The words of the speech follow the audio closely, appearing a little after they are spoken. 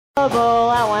trouble,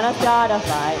 I wanna start a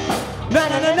fight. Na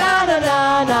na na na na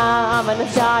na na, I'm gonna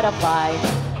start a fight.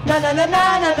 Na na na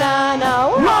na na na na,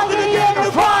 we're all gonna get in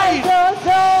a fight.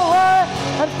 So what?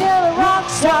 I'm still a rock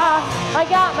star. I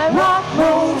got my rock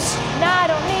moves, and I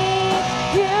don't need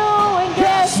you. And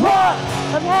guess what?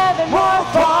 I'm having more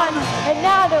fun. And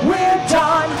now that we're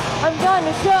done, I'm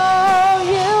gonna show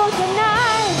you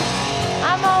tonight.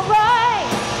 I'm alright,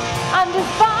 I'm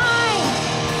just fine,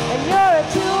 and you're a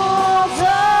tool.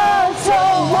 So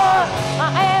what?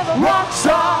 I am a rock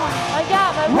star. I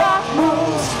got my rock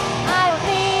moves. I don't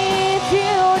need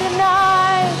you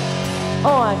tonight.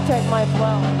 Oh, I checked my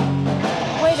flow.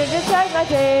 Waiter just checked my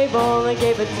table and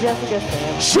gave it to Jessica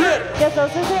Sam. Shit! Guess I'll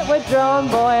just hit with drum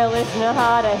boy, listen to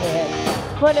how to hit.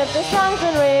 But if the song's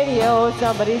on radio,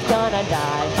 somebody's gonna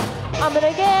die. I'm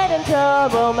gonna get in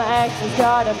trouble, my ex will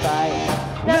start a fight.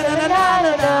 Na na na na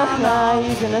na na na,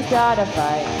 he's gonna start a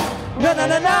fight. Na na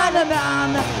na na na na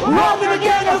na, we're all gonna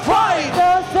get in a fight.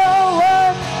 So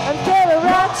what? I'm still a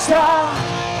rock star.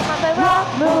 I'm my rock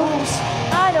moves.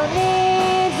 I don't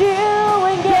need you.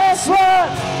 And guess what?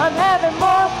 I'm having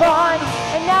more fun.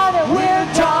 And now that we're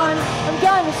done, I'm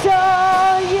gonna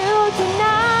show you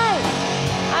tonight.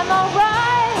 I'm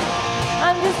alright.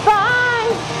 I'm just fine.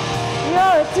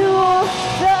 You're a tool.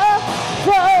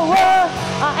 So what?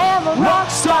 I am a rock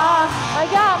star. I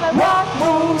got my rock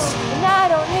moves, and I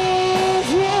don't need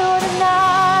you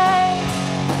tonight.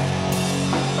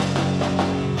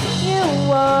 You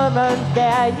weren't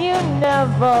there, you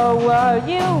never were.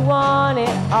 You want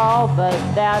it all, but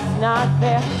that's not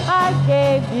fair. I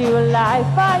gave you life,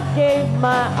 I gave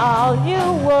my all. You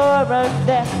weren't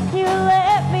there, you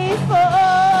let me fall.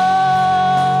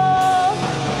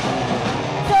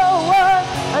 So what?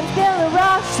 I'm still a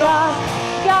rock star.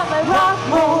 Got my rock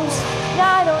moves, and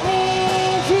I don't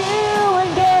need you.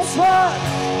 And guess what?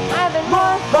 Having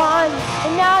more fun.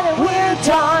 And now that we're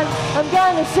done, I'm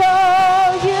gonna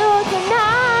show you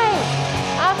tonight.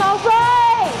 I'm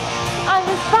alright, I'm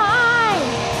just fine,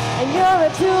 and you're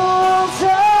a tool.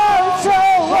 So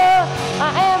what? I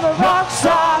am a rock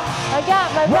star. I got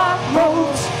my rock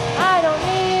moves,